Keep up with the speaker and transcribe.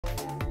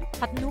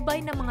Patnubay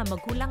ng mga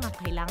magulang ang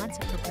kailangan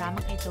sa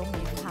programang ito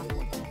ngayong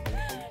hapon.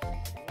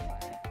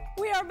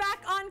 We are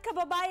back on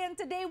Kababayan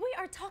Today. We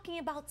are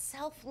talking about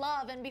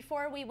self-love. And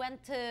before we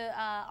went to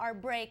our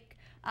break,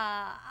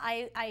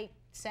 I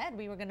said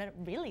we were going to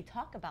really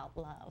talk about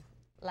love.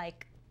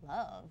 Like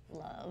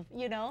love,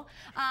 you know?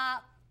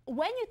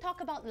 When you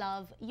talk about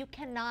love, you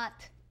cannot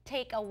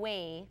take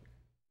away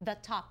the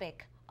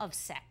topic of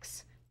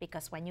sex.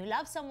 Because when you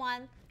love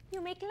someone, you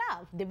make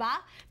love, di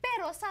ba?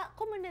 Pero sa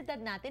komunidad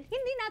natin,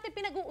 hindi natin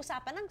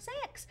pinag-uusapan ng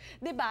sex,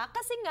 di ba?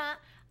 Kasi nga,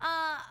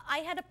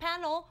 I had a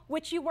panel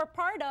which you were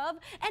part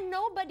of, and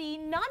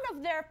none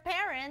of their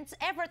parents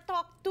ever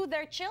talked to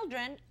their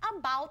children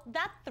about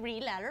that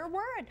three-letter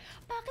word.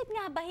 Bakit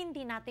nga ba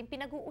hindi natin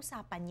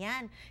pinag-uusapan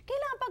yan?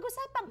 Kailangan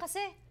pag-usapan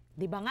kasi,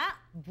 di ba nga,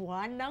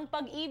 buwan ng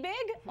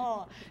pag-ibig?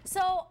 Oh.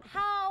 So,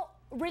 how,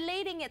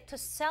 relating it to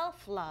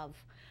self-love,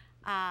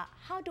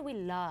 how do we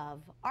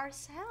love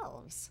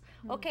ourselves?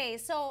 Okay,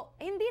 so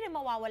hindi rin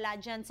mawawala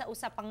dyan sa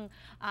usapang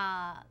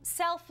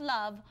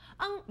self-love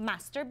ang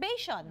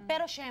masturbation.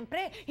 Pero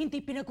syempre, hindi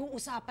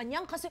pinag-uusapan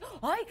yan kasi,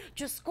 ay,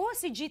 Diyos ko,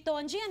 si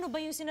Gitonji, ano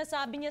ba yung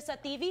sinasabi niya sa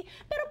TV?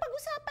 Pero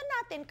pag-usapan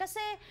natin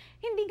kasi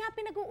hindi nga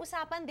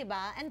pinag-uusapan, di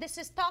ba? And this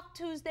is Talk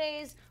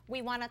Tuesdays.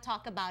 We want to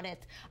talk about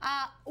it.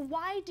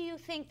 Why do you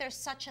think there's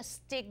such a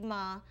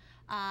stigma,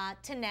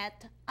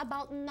 Tinette,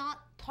 about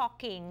not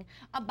talking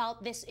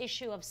about this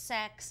issue of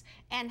sex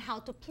and how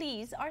to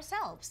please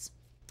ourselves?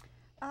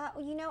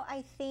 You know,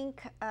 I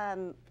think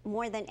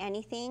more than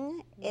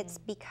anything, it's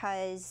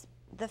because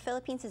the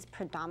Philippines is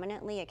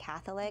predominantly a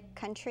Catholic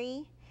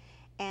country,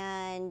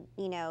 and,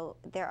 you know,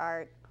 there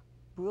are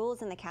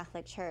rules in the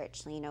Catholic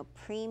Church, you know,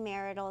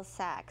 premarital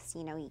sex,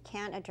 you know, you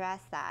can't address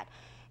that.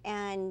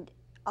 And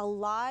a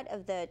lot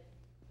of the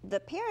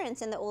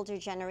parents in the older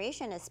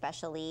generation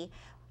especially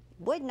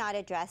would not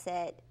address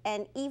it,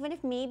 and even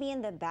if maybe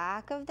in the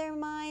back of their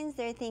minds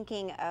they're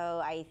thinking, oh,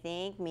 I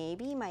think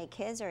maybe my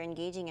kids are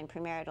engaging in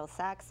premarital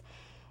sex,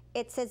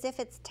 it's as if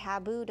it's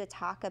taboo to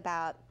talk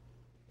about,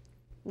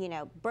 you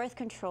know, birth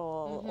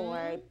control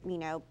or, you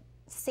know,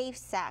 safe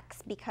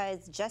sex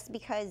just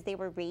because they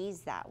were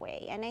raised that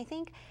way. And I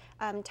think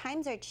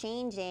times are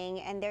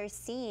changing, and they're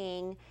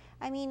seeing,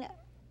 I mean,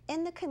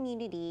 in the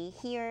community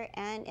here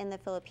and in the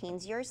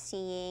Philippines, you're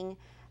seeing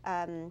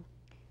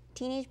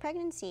teenage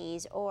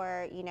pregnancies,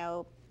 or, you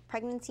know,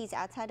 pregnancies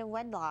outside of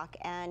wedlock.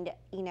 And,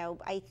 you know,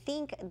 I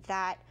think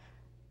that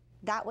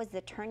was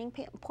the turning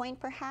point,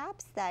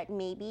 perhaps, that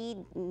maybe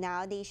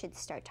now they should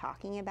start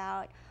talking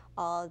about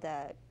all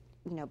the,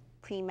 you know,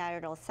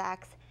 premarital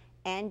sex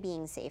and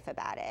being safe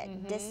about it,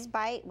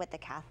 despite what the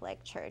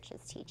Catholic Church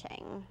is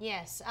teaching.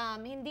 Yes,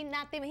 hindi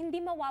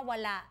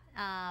mawawala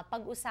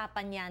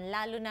pag-usapan yan,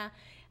 lalo na,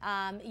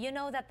 you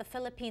know that the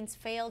Philippines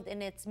failed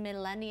in its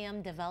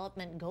Millennium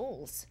Development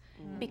Goals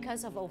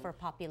because of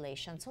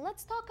overpopulation. So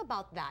let's talk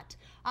about that.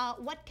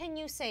 What can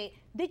you say?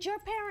 Did your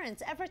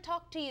parents ever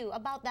talk to you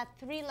about that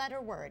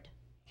three-letter word?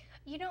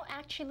 You know,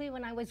 actually,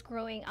 when I was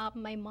growing up,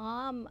 my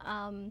mom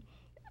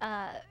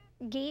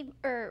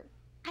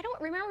I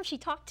don't remember if she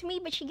talked to me,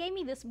 but she gave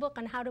me this book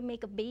on how to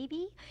make a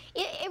baby.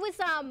 It was,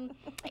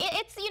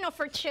 it's, you know,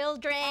 for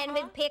children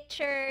with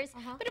pictures.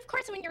 But of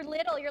course, when you're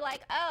little, you're like,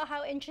 oh,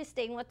 how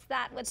interesting. What's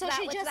that? What's that?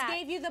 So she just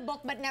gave you the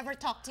book, but never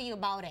talked to you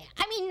about it?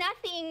 I mean,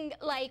 nothing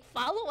like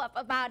follow-up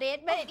about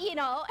it, but, you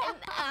know,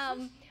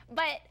 and,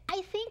 but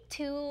I think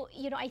too,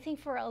 you know, I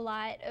think for a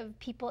lot of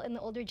people in the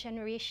older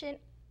generation,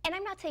 and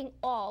I'm not saying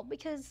all,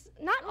 because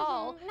not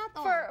all,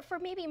 for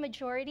maybe a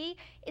majority,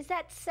 is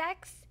that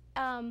sex,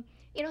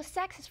 you know,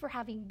 sex is for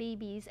having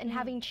babies and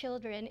having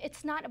children.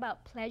 It's not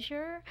about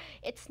pleasure.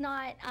 It's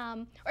not,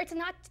 or it's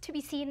not to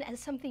be seen as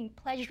something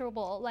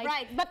pleasurable. Like,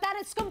 right, but that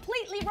is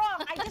completely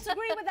wrong. I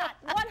disagree with that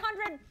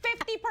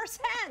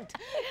 150%.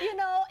 You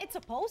know, it's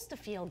supposed to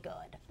feel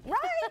good,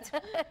 right?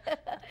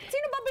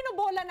 Sino ba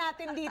binobola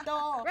natin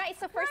dito? Right,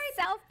 so for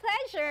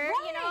self-pleasure,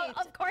 you know,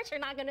 of course you're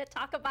not going to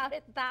talk about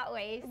it that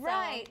way. So,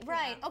 right.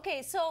 Yeah.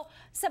 Okay, so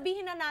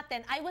sabihin na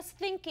natin, I was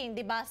thinking,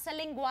 di ba, sa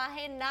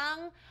lengguwahe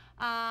ng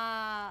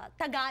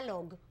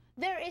Tagalog,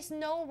 there is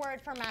no word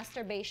for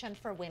masturbation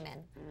for women.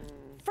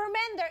 For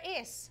men,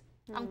 there is.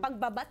 Ang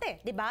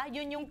pagbabate, di ba?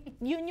 Yun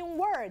yung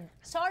word.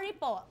 Sorry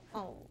po.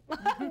 Oh.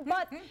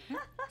 But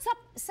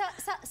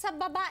sa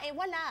babae,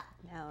 wala.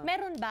 No.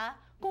 Meron ba?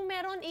 Kung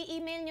meron,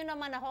 i-email nyo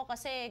naman ako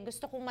kasi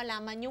gusto kong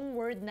malaman yung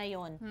word na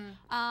yon.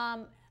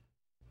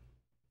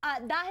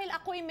 Dahil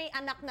ako'y may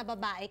anak na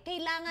babae,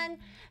 kailangan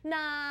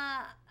na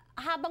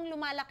habang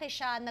lumalaki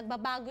siya,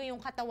 nagbabago yung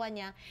katawan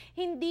niya,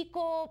 hindi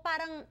ko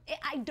parang,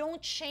 I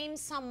don't shame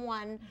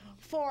someone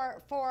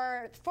for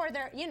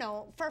their, you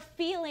know, for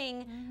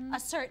feeling a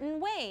certain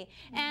way.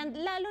 And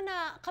lalo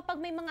na kapag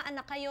may mga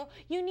anak kayo,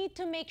 you need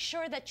to make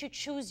sure that you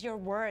choose your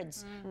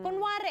words.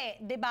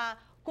 Kunwari, di ba,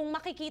 kung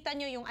makikita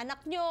nyo yung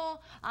anak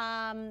nyo,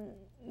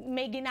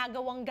 may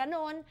ginagawang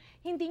ganon,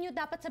 hindi nyo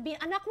dapat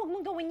sabihin, anak, huwag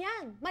mong gawin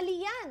yan,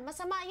 mali yan,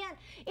 masama yan.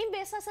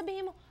 Imbes na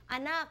sabihin mo,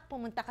 anak,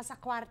 pumunta ka sa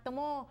kwarto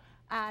mo,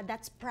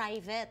 that's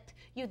private.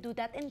 You do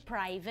that in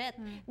private,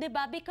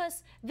 diba?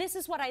 Because this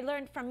is what I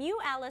learned from you,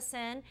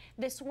 Allison.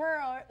 This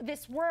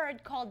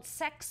word called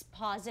sex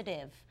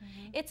positive.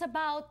 It's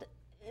about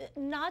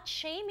not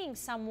shaming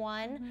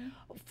someone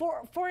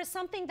for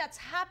something that's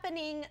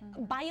happening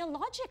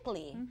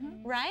biologically,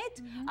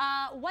 right?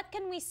 What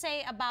can we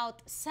say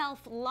about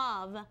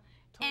self-love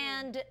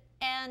and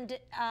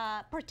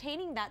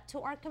pertaining that to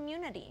our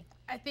community?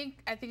 I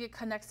think it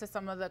connects to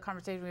some of the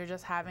conversation we were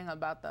just having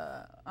about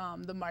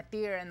the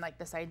martyr and like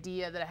this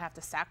idea that I have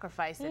to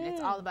sacrifice, and it's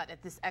all about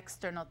this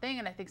external thing.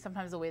 And I think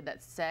sometimes the way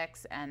that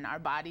sex and our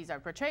bodies are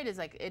portrayed is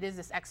like it is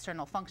this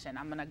external function.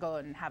 I'm gonna go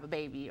and have a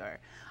baby, or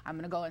I'm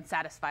gonna go and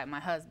satisfy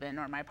my husband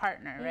or my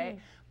partner, right?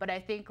 But I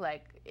think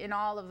like in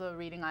all of the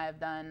reading I have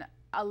done,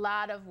 a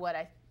lot of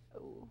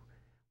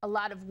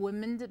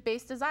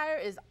women-based desire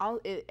is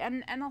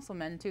and also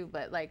men too,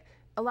 but like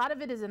a lot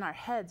of it is in our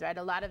heads, right?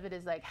 A lot of it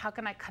is like, how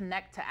can I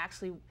connect to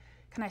actually,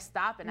 can I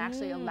stop and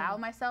actually allow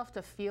myself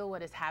to feel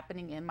what is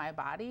happening in my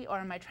body? Or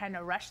am I trying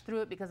to rush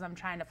through it because I'm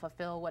trying to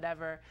fulfill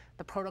whatever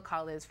the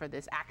protocol is for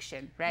this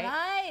action, right?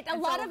 Right, a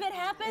lot of it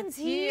happens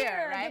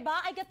here, right? Diba?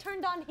 I get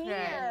turned on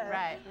here.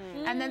 Right.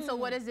 And then so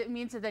what does it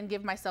mean to then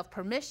give myself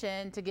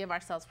permission, to give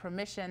ourselves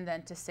permission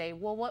then to say,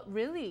 well, what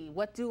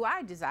do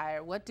I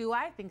desire? What do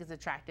I think is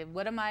attractive?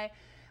 What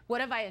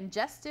have I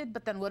ingested,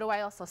 but then what do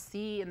I also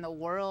see in the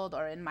world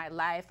or in my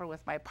life or with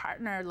my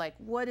partner? Like,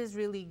 what is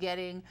really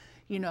getting,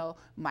 you know,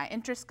 my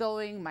interest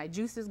going, my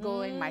juices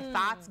going, my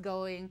thoughts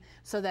going,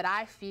 so that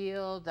I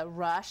feel the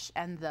rush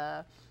and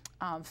the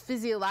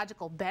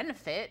physiological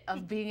benefit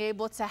of being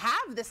able to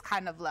have this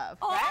kind of love,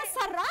 right?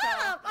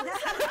 Sarap! Ang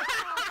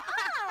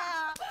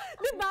sarap!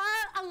 Diba?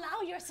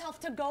 Allow yourself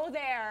to go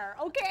there,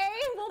 okay?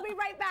 We'll be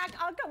right back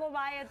on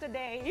Kababayan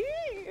Today.